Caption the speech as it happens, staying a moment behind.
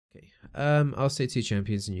Okay. I'll say 2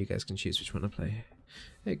 champions and you guys can choose which one to play.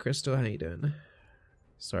 Hey Crystal, how you doing?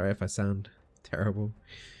 Sorry if I sound terrible.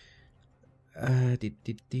 Let's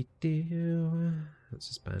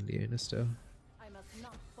just ban Leona still. I must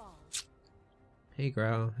not fall. Hey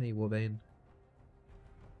Growl, hey Warbane.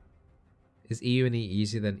 Is EU and E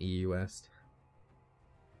easier than EU West?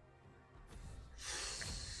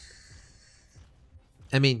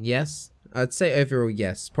 I mean, yes. I'd say overall,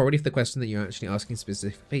 yes. Probably for the question that you're actually asking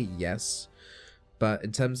specifically, yes. But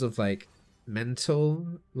in terms of like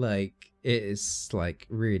mental, like it is like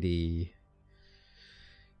really.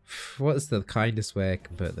 What is the kindest way I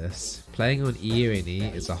can put this? Playing on EU and E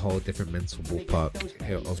is a whole different mental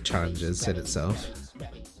ballpark of challenges in itself.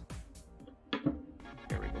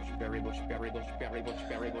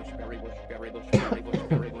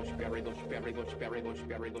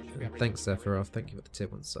 Thanks, Sephiroth. Thank you for the tier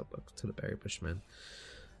 1 sub to the Berry Bushman.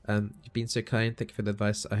 You've been so kind. Thank you for the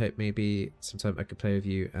advice. I hope maybe sometime I could play with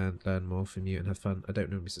you and learn more from you and have fun. I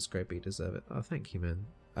don't know, Mrs. Scrape, but you deserve it. Oh, thank you, man.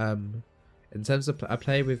 In terms of I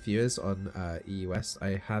play with viewers on EUS,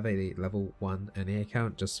 I have a level 1 NA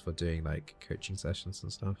account just for doing like coaching sessions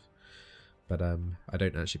and stuff. But I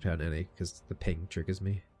don't actually play on NA because the ping triggers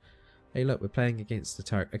me. Hey, look, we're playing against the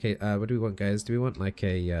Tark. Okay, what do we want, guys? Do we want like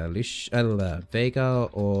a Veigar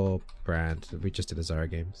or Brand? We just did a Zara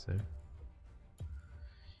game, so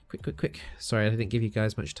quick. Sorry, I didn't give you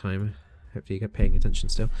guys much time. Hopefully, you're paying attention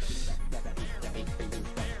still.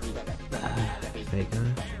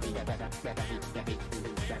 Veigar.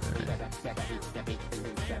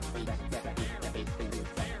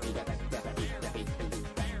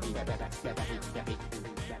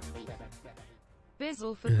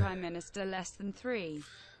 Bizzle for Prime Minister less than 3.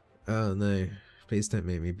 Oh no, please don't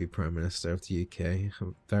make me be Prime Minister of the UK.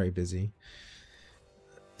 I'm very busy.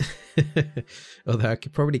 Although I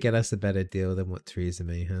could probably get us a better deal than what Theresa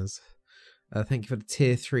May has. Thank you for the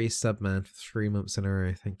tier 3 sub, man, for 3 months in a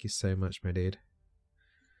row. Thank you so much, my dude.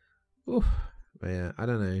 Ooh. But yeah, I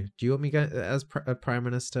don't know. Do you want me as a Prime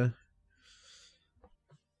Minister?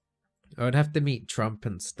 I would have to meet Trump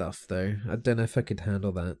and stuff, though. I don't know if I could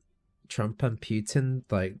handle that. Trump and Putin,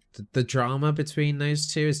 like, the drama between those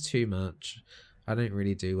two is too much. I don't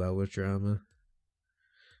really do well with drama.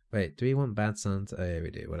 Wait, do we want bad sounds? Oh yeah,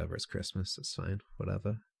 we do. Whatever, it's Christmas. It's fine.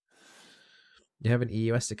 Whatever. You have an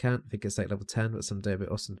EUS account? I think it's like level 10, but someday it'll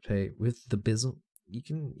be awesome to play with the Bizzle. You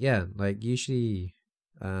can, yeah, like, usually...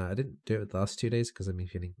 I didn't do it the last 2 days because I've been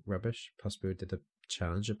feeling rubbish. Plus, we did a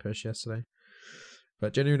challenger push yesterday.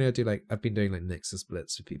 But generally, I've been doing like Nexus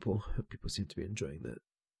splits with people. People seem to be enjoying that.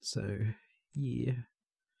 So, yeah.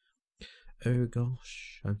 Oh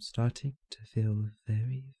gosh, I'm starting to feel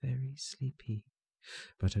very, very sleepy.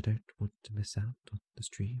 But I don't want to miss out on the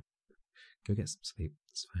stream. Go get some sleep.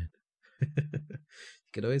 It's fine. You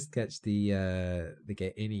can always catch the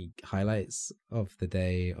get any highlights of the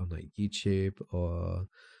day on like YouTube or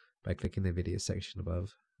by clicking the video section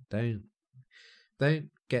above. Don't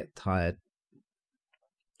get tired.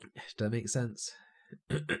 Does that make sense?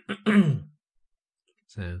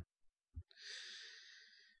 So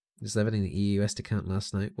just leveling the EUS account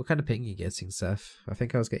last night. What kind of ping are you getting, Seth? I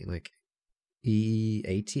think I was getting like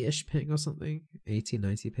E80-ish ping or something. 80,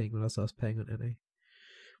 90 ping when I was last paying on NA.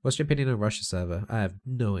 What's your opinion on Russia server? I have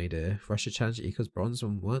no idea. Russia challenger equals bronze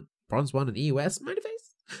 1 and EUS? Mind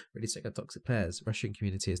face? Really sick of toxic players. Russian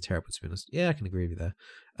community is terrible, to be honest. Yeah, I can agree with you there.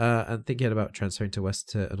 I'm thinking about transferring to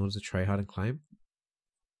West in order to try hard and climb.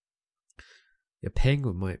 Your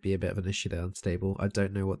ping might be a bit of an issue there, unstable. I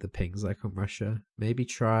don't know what the ping's like on Russia. Maybe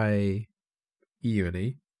try EU and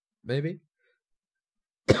E. Maybe.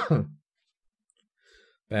 But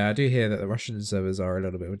I do hear that the Russian servers are a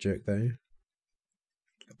little bit of a joke though.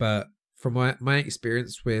 But from my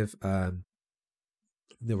experience with the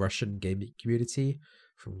Russian gaming community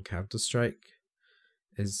from Counter-Strike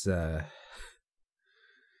is yeah.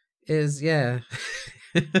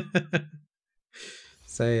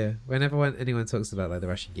 So yeah, whenever anyone talks about like the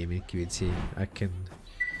Russian gaming community, I've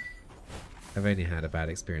only had a bad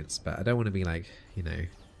experience, but I don't want to be like, you know,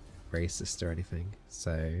 racist or anything.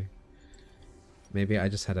 So maybe I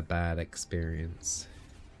just had a bad experience.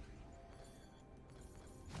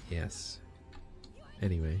 Yes.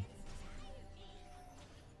 Anyway.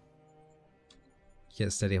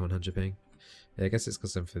 Get steady on 100 ping. Yeah, I guess it's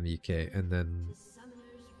because I'm from the UK. And then...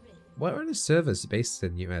 what are the servers based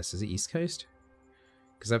in the US? Is it East Coast?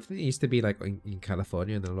 Because I think it used to be like in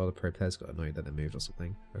California and then a lot of pro players got annoyed that they moved or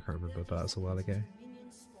something. I can't remember, but that was a while ago.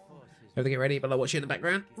 Have to get ready, but I'll watch you in the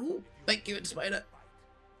background. Ooh, thank you, Spider.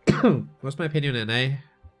 What's my opinion on NA?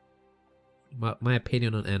 My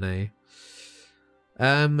opinion on NA.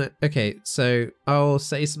 Okay, so I'll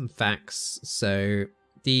say some facts. So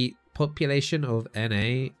the population of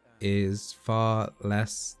NA is far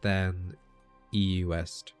less than EU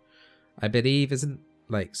West. I believe isn't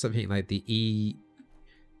like something like the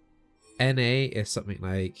NA is something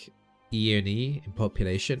like EU and E in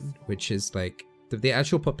population, which is like the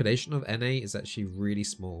actual population of NA is actually really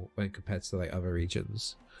small when compared to like other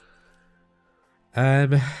regions.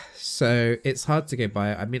 So it's hard to go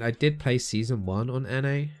by. I mean, I did play season 1 on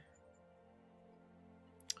NA,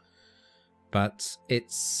 but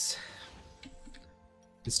it's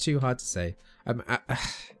too hard to say.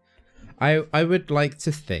 I would like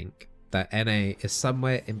to think that NA is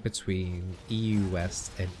somewhere in between EU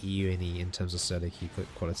West and EU and E in terms of solo queue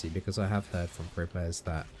quality, because I have heard from pro players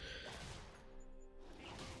that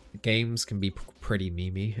games can be pretty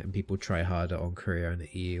memey and people try harder on Korea and the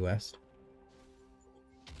EU West.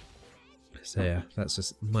 So yeah, that's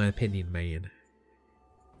just my opinion, man.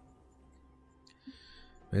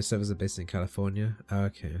 Most servers are based in California. Oh,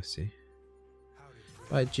 okay, I see.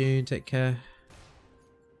 Bye, June. Take care.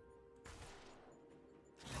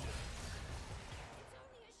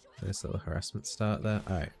 Nice little harassment start there.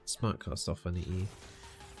 Alright, smart cast off on the E.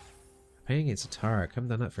 Playing against a Tarek. I haven't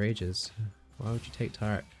done that for ages. Why would you take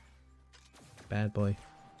Tarek? Bad boy.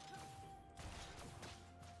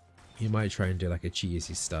 You might try and do like a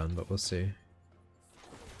cheesy stun, but we'll see.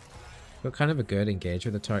 Got kind of a good engage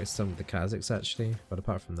with the Tarek stun with the Kazakhs actually, but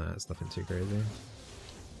apart from that, it's nothing too crazy.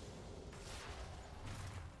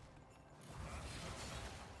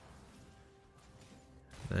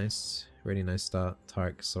 Nice. Really nice start.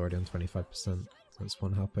 Tarek's already on 25%. That's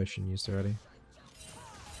one health potion used already.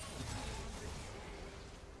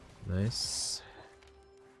 Nice.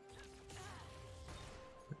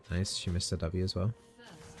 Nice, she missed a W as well.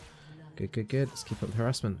 Good, good, good. Let's keep up the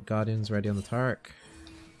harassment. Guardian's ready on the Tarek.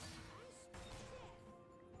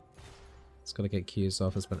 It's got to get Q's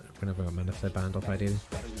off. Whenever got mana flare banned off, ideally.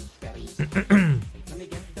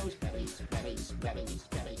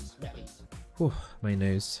 Whew, my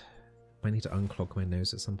nose. I need to unclog my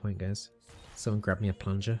nose at some point, guys. Someone grab me a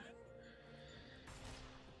plunger.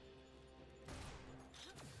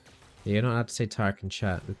 Yeah, you're not allowed to say Tarek in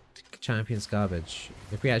chat. The champion's garbage.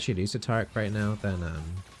 If we actually lose to Tarek right now, then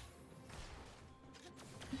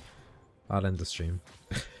I'll end the stream.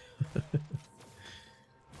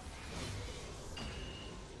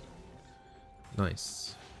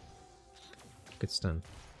 Nice. Good stun.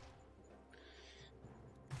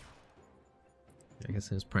 I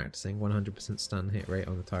guess I was practicing 100% stun hit rate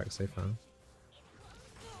on the Tarek so far.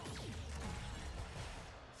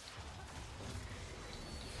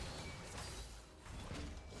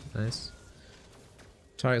 Nice.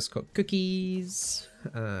 Tarek's got cookies.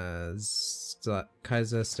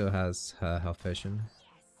 Kaiser still has her health potion.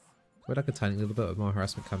 Would like a tiny little bit of more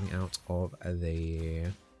harassment coming out of the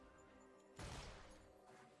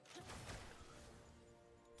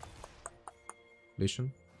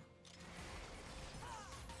Lucian.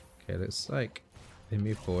 Okay, looks like they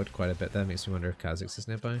move forward quite a bit there. Makes me wonder if Kha'Zix is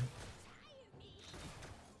nearby.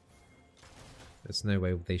 There's no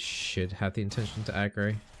way they should have the intention to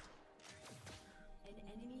aggro.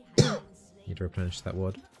 Need to replenish that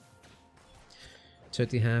ward.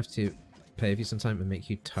 Totally have to play with you sometime and make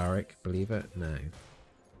you Tarek, believe it? No.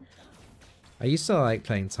 I used to like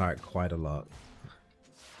playing Tarek quite a lot.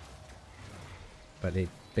 But they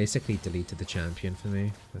basically deleted the champion for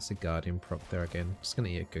me. That's a Guardian prop there again. Just gonna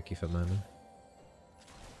eat a cookie for mana.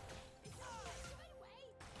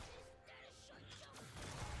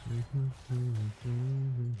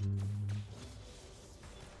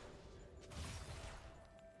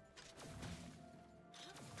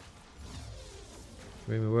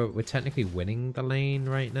 We're technically winning the lane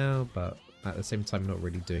right now, but at the same time not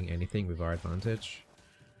really doing anything with our advantage.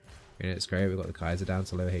 I mean, it's great, we've got the Kaiser down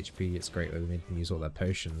to low HP, it's great that we made them use all their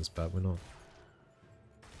potions, but we're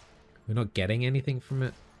not getting anything from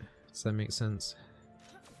it. Does that make sense?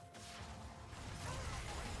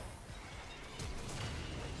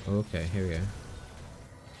 Okay, here we go.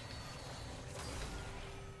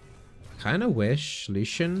 I kinda wish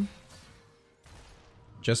Lucian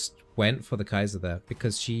just went for the Kaiser there,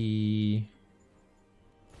 because she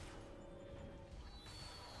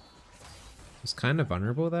was kind of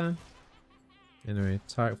vulnerable there. Anyway,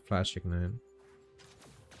 Tarek flash ignite.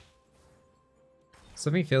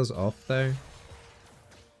 Something feels off though.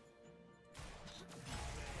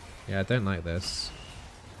 Yeah, I don't like this.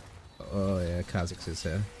 Oh yeah, Kha'Zix is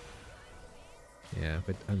here. Yeah,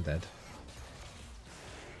 but I'm dead.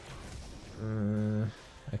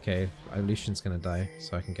 Okay, Lucian's gonna die,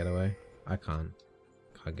 so I can get away. I can't.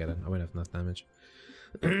 Can't get it. I won't have enough damage.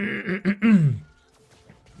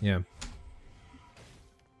 Yeah.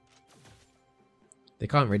 They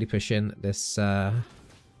can't really push in this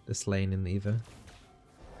this lane in either.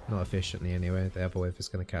 Not efficiently anyway. The other wave is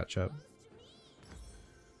going to catch up.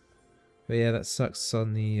 But yeah, that sucks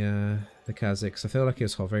on the Kazakhs. I feel like he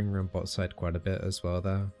was hovering around bot side quite a bit as well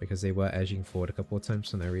there, because they were edging forward a couple of times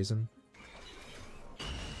for no reason.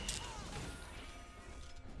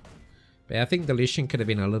 But yeah, I think the Lucian could have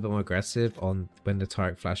been a little bit more aggressive on when the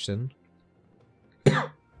Taric flashed in the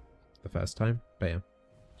first time. But yeah.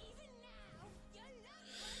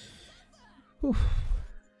 Whew.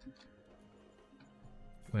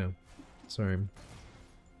 Wow. Sorry.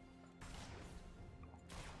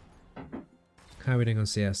 How are we doing on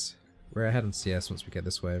CS? We're ahead on CS once we get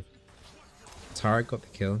this wave. Taric got the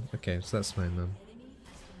kill. Okay, so that's fine then.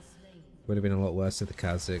 Would have been a lot worse if the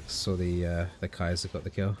Kazakhs or the Kaiser got the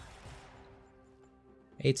kill.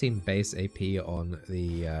 18 base AP on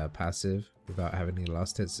the passive without having any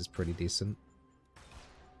last hits is pretty decent.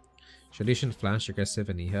 Should Lucian flash aggressive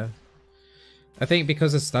and Iha? I think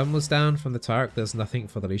because the stun was down from the Taric, there's nothing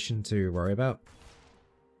for the Lucian to worry about.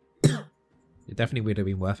 It definitely would have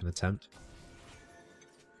been worth an attempt.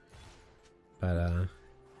 But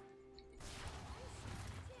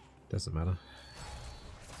doesn't matter.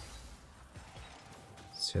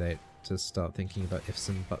 It's too late to start thinking about ifs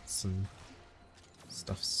and buts and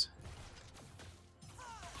stuffs.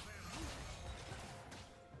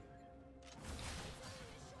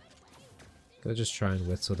 Gotta just try and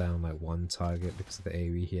whittle down like one target because of the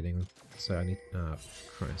AoE healing. So I need, for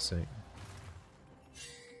Christ's sake.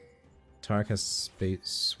 Taric has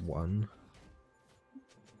boots 1.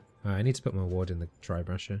 I need to put my ward in the dry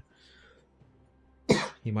brusher.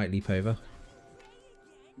 He might leap over.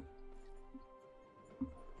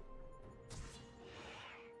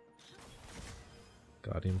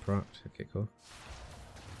 Guardian procced. Okay, cool.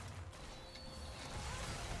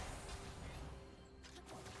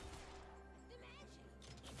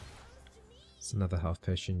 It's another half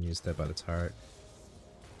potion used there by the Taric.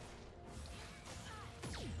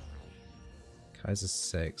 Kaiser's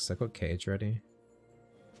 6. I got Cage ready.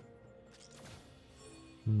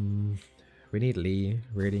 We need Lee,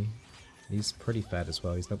 really. He's pretty fat as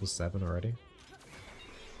well. He's level 7 already.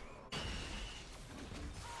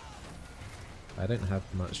 I don't have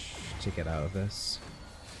much to get out of this.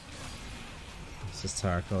 This is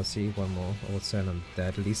Taric. I'll see one more ulti and I'm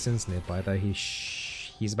dead. Lee Sin's nearby though.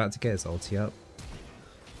 He's about to get his ulti up.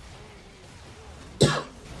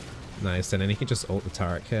 Nice, and then he can just ult the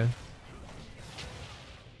Taric here.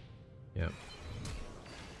 Yeah.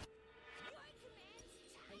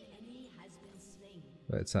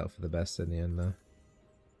 But it's out for the best in the end though.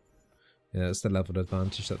 Yeah, that's the level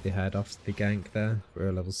advantage that they had off the gank there.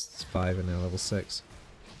 We're level 5 and now level 6.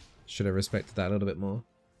 Should have respected that a little bit more.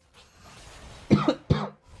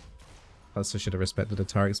 Also should have respected the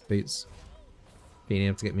Taric's boots. Being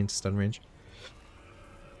able to get me into stun range.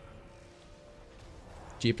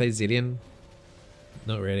 Do you play Zillion?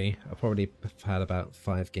 Not really. I probably have had about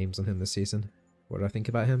 5 games on him this season. What do I think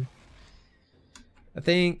about him? I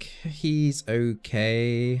think he's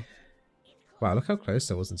okay. Wow, look how close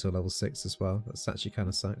I was until level 6 as well. That's actually kind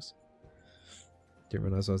of sucks. Didn't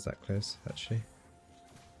realize I was that close, actually.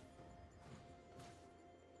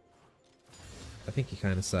 I think he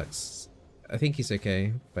kind of sucks. I think he's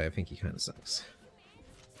okay, but I think he kind of sucks.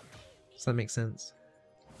 Does that make sense?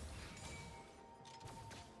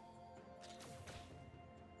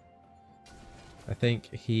 I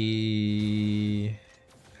think he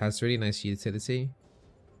has really nice utility.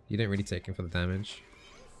 You don't really take him for the damage.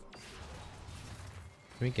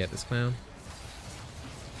 Can we get this clown?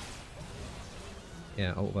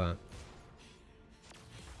 Yeah, ult that.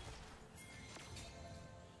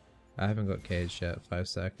 I haven't got caged yet, 5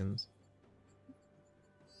 seconds.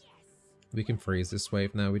 We can freeze this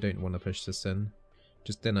wave now, we don't want to push this in.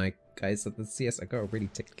 Just deny, guys, at the CS I got a really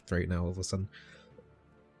tickly throat now all of a sudden.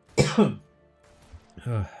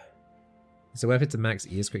 So worth it to max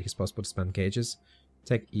E as quick as possible to spam cages.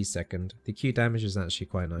 Take E second. The Q damage is actually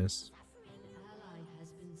quite nice.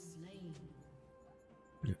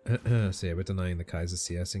 So yeah, we're denying the Kaiser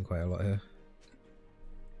CS in quite a lot here.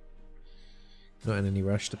 Not in any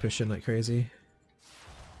rush to push in like crazy.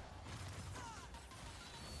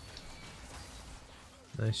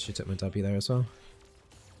 Nice, she took my W there as well.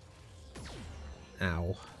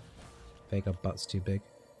 Ow. Veigar butt's too big.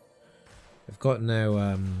 I've got no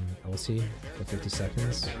ulti for 50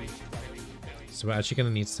 seconds. So we're actually going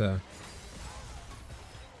to need to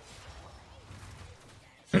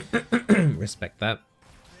respect that.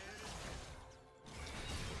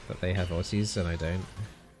 That they have ultis and I don't.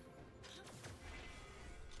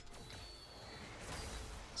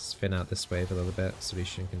 thin out this wave a little bit so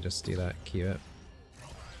Lucian can just do that, Q it.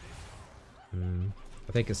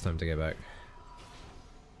 I think it's time to go back.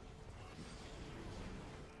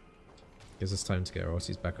 Gives us time to get our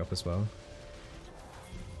ultis back up as well.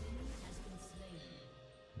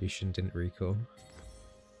 Lucian didn't recall.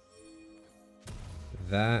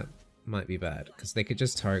 That might be bad, because they could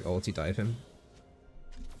just Taric ulti dive him.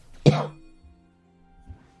 I'm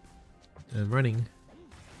running.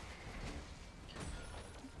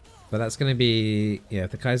 But that's going to be... Yeah,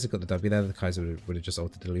 if the Kaiser got the W there, the Kaiser would have just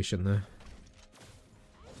ulted the Lucian there.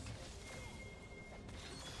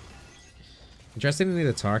 Interestingly,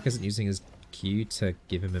 the Taric isn't using his Q to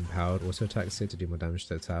give him empowered auto attacks here to do more damage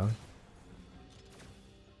to the tower.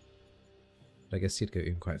 But I guess he'd go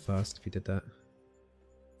in quite fast if he did that.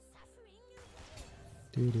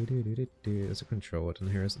 There's a control ward in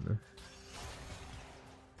here, isn't there?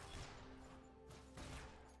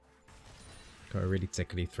 Got a really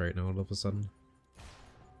tickly throat now all of a sudden.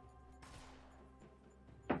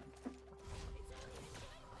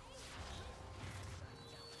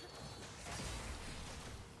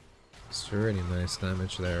 It's really nice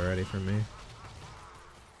damage there already from me.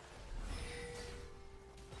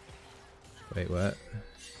 Wait, what?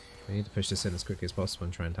 We need to push this in as quickly as possible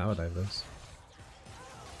and try and tower dive this.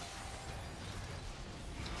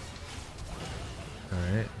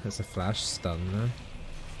 Alright, there's a flash stun there.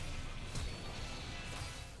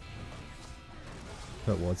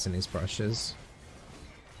 Put wards in these brushes.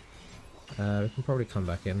 We can probably come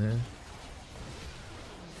back in here.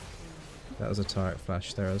 That was a Taric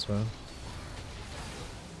flash there as well.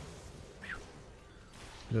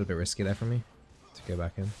 A little bit risky there for me to go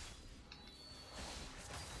back in.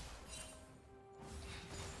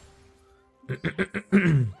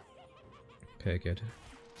 Okay, good.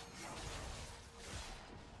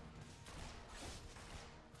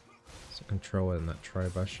 So control in that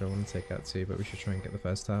tri-bush I want to take out too, but we should try and get the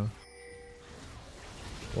first tower.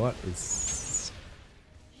 What is...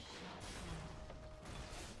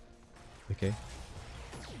 Okay.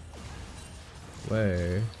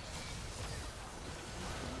 Whoa.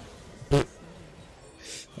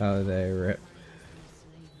 Oh, they rip.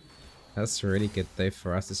 That's really good though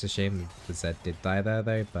for us. It's a shame the Zed did die there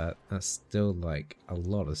though, but that's still like a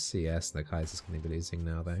lot of CS the Kaiser's going to be losing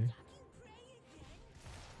now though.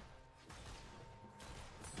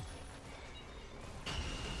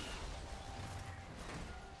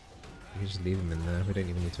 We can just leave him in there. We don't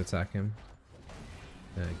even need to attack him.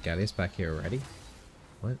 Gallius back here already?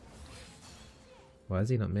 What? Why is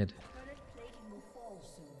he not mid?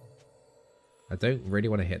 I don't really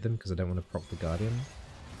want to hit them because I don't want to proc the Guardian.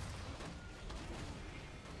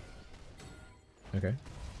 Okay.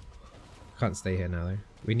 Can't stay here now though.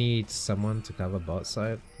 We need someone to cover bot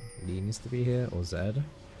side. Lee needs to be here, or Zed.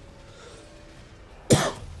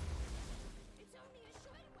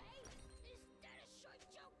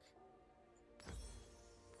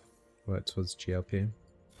 Work towards GLP.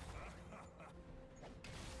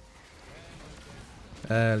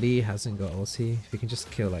 Lee hasn't got ulti. If we can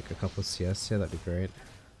just kill like a couple of CS here, that'd be great.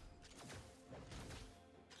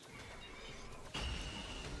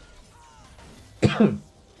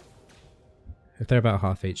 If they're about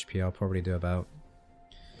half HP, I'll probably do about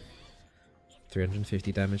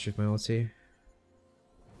 350 damage with my ulti.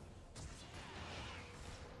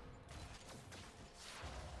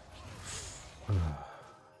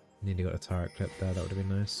 Nearly got a turret clip there, that would have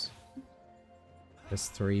been nice. There's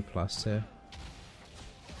 3+ here.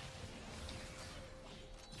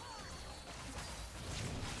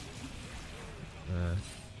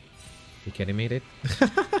 You kidding me, dude?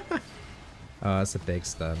 Oh, that's a big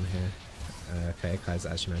stun here. Okay, Kaiser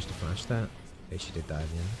actually managed to flash that. Okay, she did die in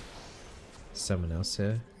the end. Someone else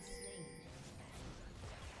here.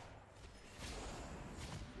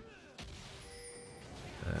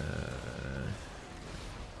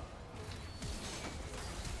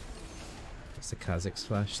 There's a Kha'Zix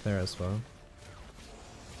flash there as well.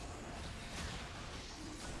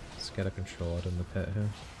 Let's get a control out in the pit here.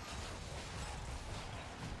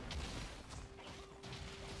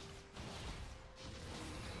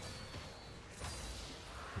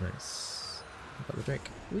 Nice. Got the Drake.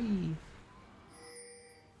 Whee!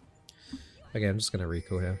 Okay, I'm just gonna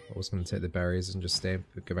recall here. I was gonna take the berries and just stay,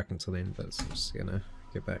 go back until lane, but I'm just gonna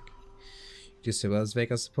go back. You do so well as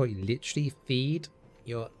Veigar Support. You literally feed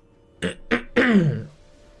your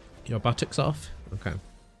your buttocks off. Okay.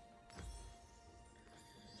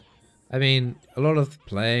 I mean, a lot of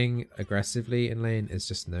playing aggressively in lane is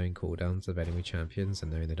just knowing cooldowns of enemy champions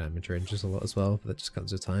and knowing the damage ranges a lot as well. But that just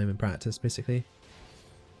comes with time and practice, basically.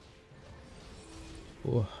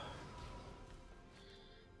 Ooh.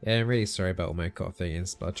 Yeah, I'm really sorry about all my coughing and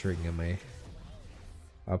sputtering and my...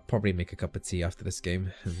 I'll probably make a cup of tea after this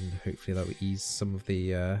game, and hopefully that will ease some of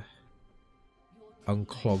the,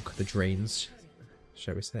 unclog the drains,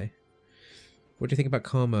 shall we say. What do you think about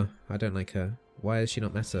Karma? I don't like her. Why is she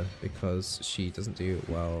not meta? Because she doesn't do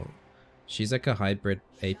well. She's like a hybrid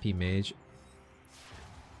AP mage.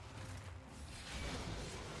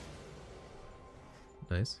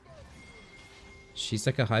 Nice. She's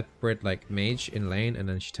like a hybrid like mage in lane, and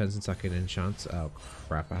then she turns into like an enchant. Oh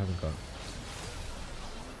crap, I haven't got...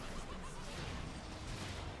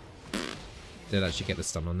 Did actually get the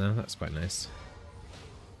stun on there, that's quite nice.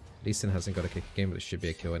 Lee Sin hasn't got a kick game, but it should be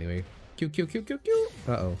a kill anyway. Q, Q, Q, Q, Q!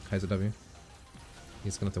 Uh-oh, Kaiser W.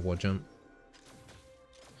 He's gonna have to ward jump.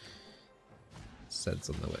 Zed's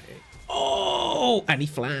on the way. Oh! And he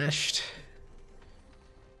flashed!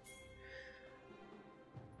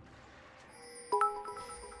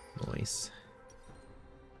 Nice.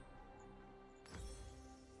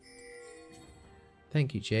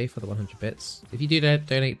 Thank you, Jay, for the 100 bits. If you do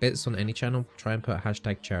donate bits on any channel, try and put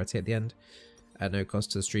hashtag charity at the end. At no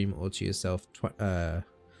cost to the stream or to yourself. A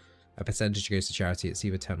percentage goes to charity. It's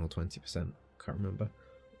either 10 or 20%. Can't remember.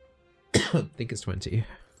 I think it's 20.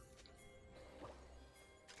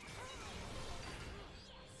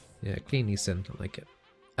 Yeah, clean Neeson. I like it.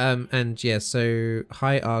 And yeah, so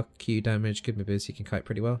high RQ damage, good mobility, can kite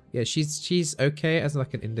pretty well. Yeah, she's okay as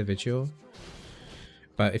like an individual.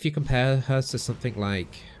 But if you compare her to something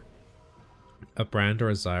like a Brand or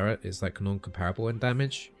a Zyra, it's like non-comparable in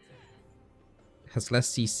damage. Has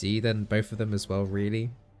less CC than both of them as well,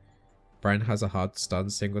 really. Brand has a hard stun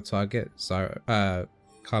single target. Zyra,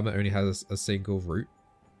 Karma only has a single root.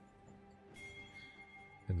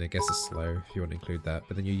 And I guess it's slow if you want to include that.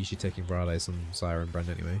 But then you're usually taking Raleigh on Zyra and Brand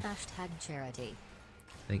anyway. Hashtag charity.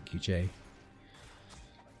 Thank you, Jay.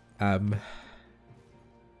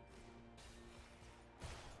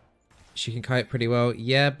 She can kite pretty well,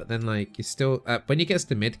 yeah, but then like you still when you get to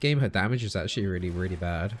the mid game, her damage is actually really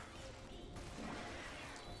bad.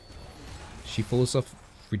 She falls off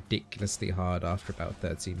ridiculously hard after about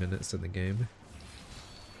 13 minutes in the game.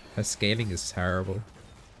 Her scaling is terrible.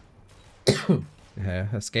 Yeah,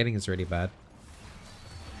 her scaling is really bad.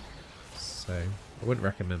 So I wouldn't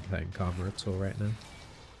recommend playing Karma at all right now.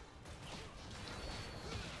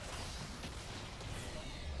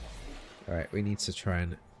 Alright, we need to try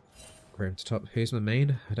and roam to top. Who's my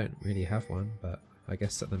main? I don't really have one, but I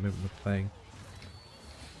guess at the moment we're playing.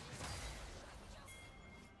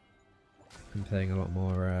 I'm playing a lot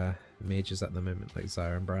more mages at the moment, like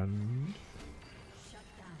Zyra and Brand.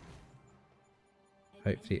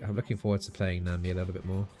 Hopefully, I'm looking forward to playing Nami a little bit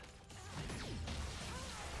more.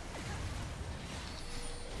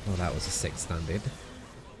 Oh, that was a 6 standard.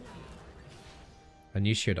 I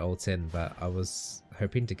knew she would ult in, but I was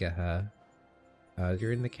hoping to get her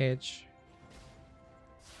earlier in the cage.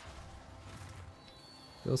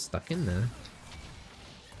 Still stuck in there.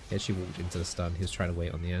 Yeah, she walked into the stun. He was trying to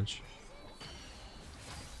wait on the edge.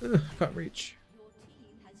 Can't reach.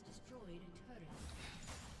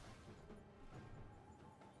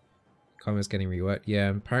 Karma's getting reworked. Yeah,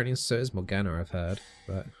 apparently so is Morgana, I've heard,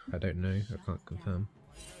 but I don't know. I can't confirm.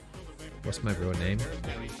 What's my real name?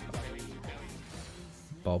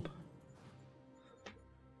 Bob.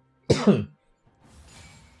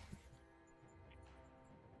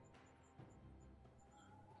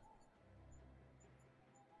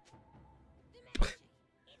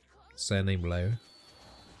 Surname Low.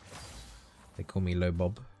 They call me Low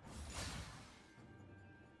Bob.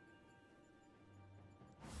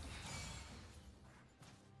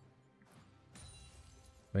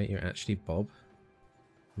 Wait, you're actually Bob?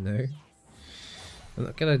 No. I'm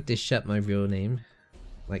not gonna dish up my real name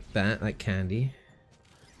like that, like candy.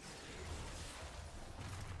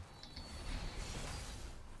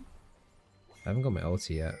 I haven't got my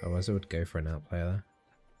ulti yet, otherwise I would go for an outplayer there.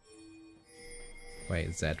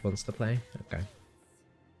 Wait, Zed wants to play? Okay.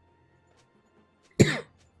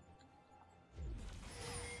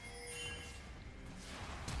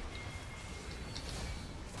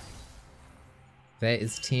 Wer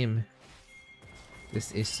ist Team?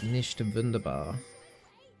 This is nicht wunderbar.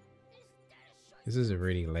 This is a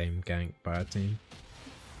really lame gank by our team.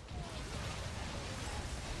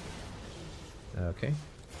 Okay.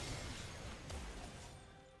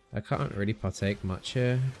 I can't really partake much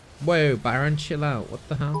here. Whoa, Baron, chill out. What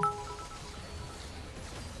the hell?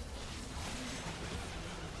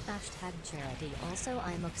 Hashtag charity. Also,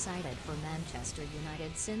 I'm excited for Manchester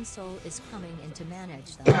United since Sol is coming in to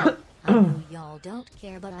manage them. I know y'all don't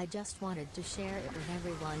care, but I just wanted to share it with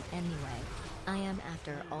everyone anyway. I am,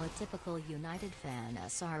 after all, a typical United fan, a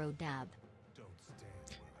sorrow dab.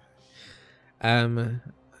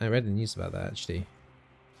 I read the news about that actually. Do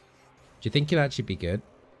you think it'll actually be good?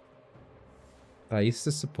 I used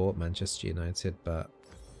to support Manchester United, but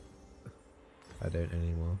I don't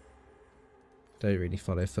anymore. Don't really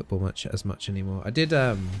follow football as much anymore. I did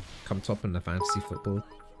come top in the fantasy football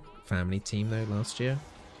family team though last year,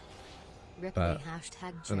 but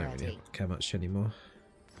I don't really care much anymore.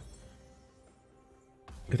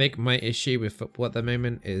 I think my issue with football at the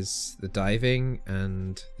moment is the diving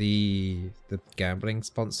and the gambling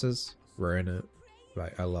sponsors ruin it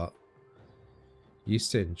like a lot.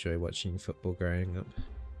 Used to enjoy watching football growing up.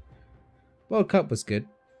 World Cup was good.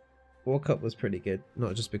 World Cup was pretty good,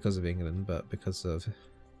 not just because of England, but because of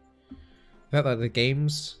I felt like the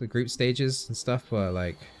games, the group stages and stuff were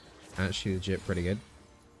like actually legit pretty good.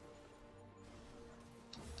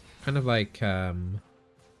 Kind of like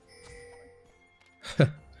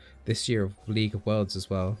this year of League of Worlds as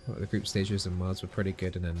well. Like the group stages and worlds were pretty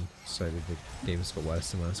good, and then slowly the games got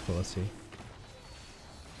worse and worse quality.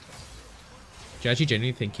 Do you actually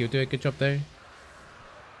genuinely think he'll do a good job though?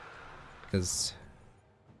 Because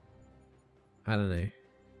I don't know.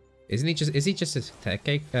 Is he just a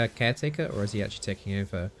caretaker, or is he actually taking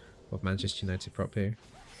over of Manchester United properly?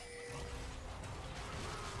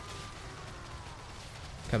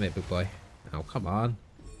 Come here, big boy. Oh, come on.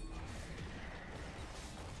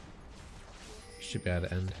 Should be able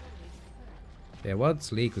to end. Yeah,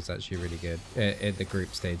 World's League was actually really good in the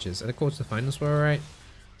group stages, and of course the finals were alright.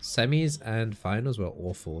 Semis and finals were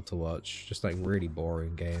awful to watch, just like really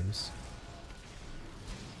boring games.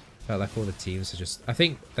 Felt like all the teams are just, I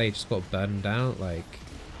think they just got burned out. Like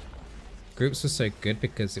groups were so good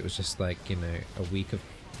because it was just like, you know, a week of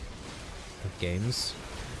games.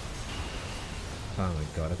 Oh my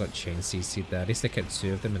god, I got chain CC'd there. At least they kept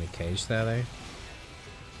 2 of them in a cage there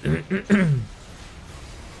though.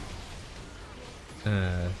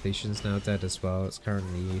 Thesion's now dead as well. It's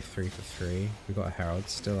currently 3 for 3. We got Harold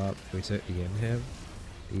still up. We took the in here.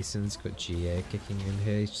 Eason's got GA kicking in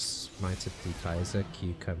here. He's just smited the Kaiser.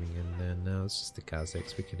 Q coming in there now. It's just the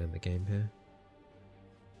Kazakhs. We can end the game here.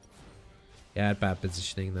 Yeah, I had bad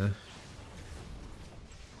positioning there.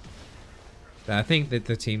 But I think that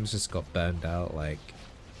the teams just got burned out. Like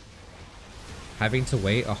having to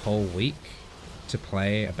wait a whole week to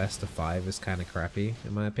play a best of 5 is kind of crappy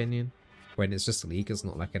in my opinion. When it's just League, it's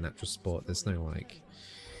not like an actual sport. There's no like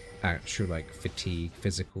actual like fatigue,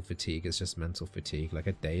 physical fatigue. It's just mental fatigue. Like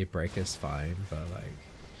a day break is fine, but like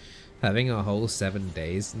having a whole 7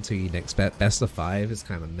 days until you next best of 5 is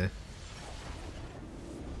kind of meh.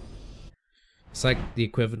 It's like the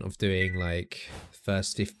equivalent of doing like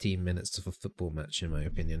first 15 minutes of a football match in my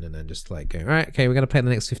opinion, and then just like going, alright, okay, we're gonna play the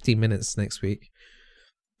next 15 minutes next week.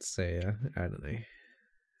 So yeah, I don't know.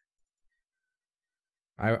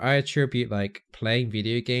 I attribute like playing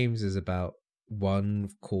video games is about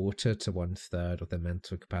 1/4 to 1/3 of the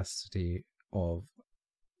mental capacity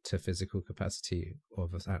to physical capacity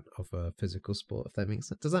of a physical sport, if that makes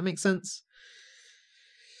sense. Does that make sense?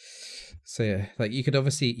 So yeah, like you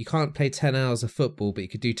can't play 10 hours of football, but you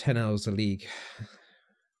could do 10 hours of League.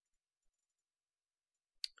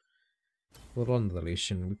 Well, on the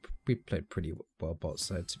Lucian, we played pretty well bot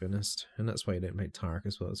side to be honest, and that's why you don't play Tarek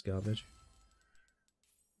as well as garbage.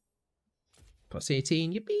 Plus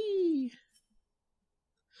 18, yippee!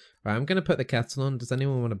 Right, I'm gonna put the kettle on. Does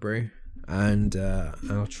anyone want a brew? And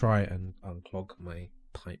I'll try and unclog my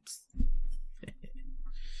pipes.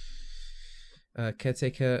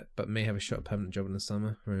 Caretaker, but may have a short permanent job in the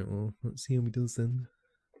summer. Right, well, let's see how he does then.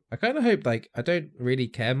 I kind of hope, like, I don't really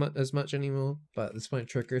care as much anymore, but this might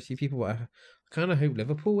trigger a few people. But I kind of hope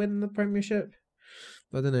Liverpool win the Premiership.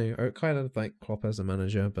 I don't know. I kind of like Klopp as a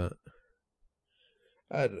manager, but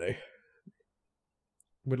I don't know.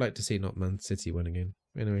 Would like to see not Man City win again.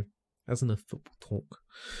 Anyway, that's enough football talk.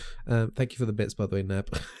 Thank you for the bits, by the way,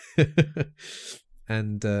 Nab.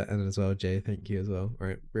 and as well, Jay. Thank you as well. All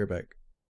right, we're back.